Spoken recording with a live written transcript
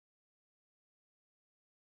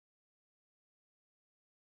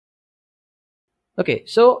Okay,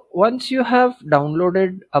 so once you have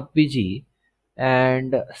downloaded UpBGE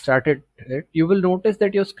and started it, you will notice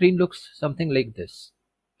that your screen looks something like this.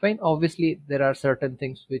 Fine, obviously there are certain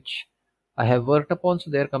things which I have worked upon, so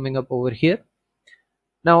they are coming up over here.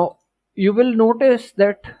 Now you will notice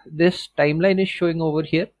that this timeline is showing over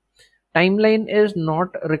here. Timeline is not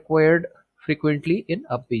required frequently in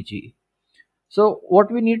UpBGE. So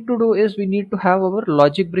what we need to do is we need to have our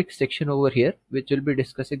logic brick section over here, which we'll be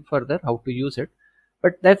discussing further how to use it.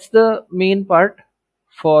 But that's the main part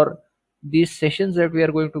for these sessions that we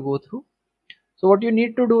are going to go through. So what you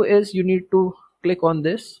need to do is you need to click on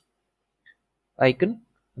this icon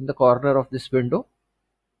in the corner of this window,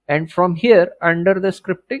 and from here under the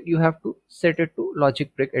scripting you have to set it to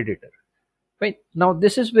logic brick editor. Right, now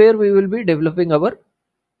this is where we will be developing our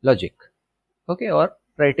logic, okay, or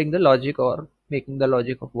writing the logic or making the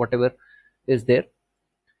logic of whatever is there.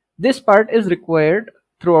 This part is required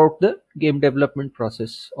throughout the game development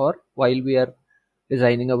process or while we are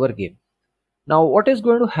designing our game. Now what is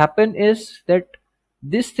going to happen is that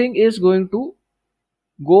this thing is going to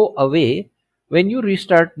go away when you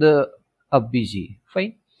restart the UpBGE.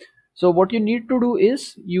 Fine. So what you need to do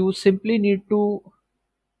is you simply need to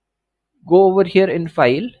go over here in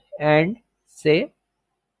file and say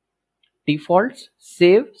defaults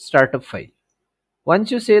save startup file.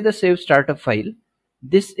 Once you say the save startup file,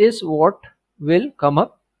 this is what will come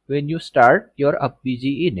up when you start your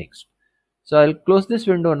UpBGE next. So I'll close this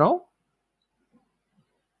window now,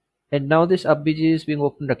 and now this UpBGE is being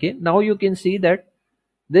opened again. Now you can see that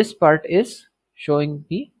this part is showing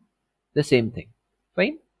me the same thing.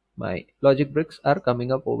 Fine, my logic bricks are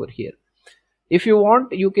coming up over here. If you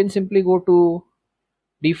want, you can simply go to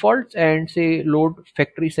defaults and say load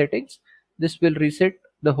factory settings. This will reset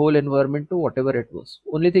the whole environment to whatever it was.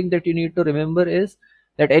 Only thing that you need to remember is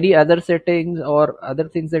that any other settings or other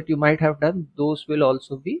things that you might have done, those will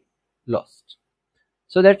also be lost.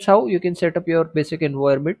 So that's how you can set up your basic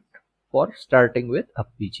environment for starting with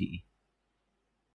UpBGE.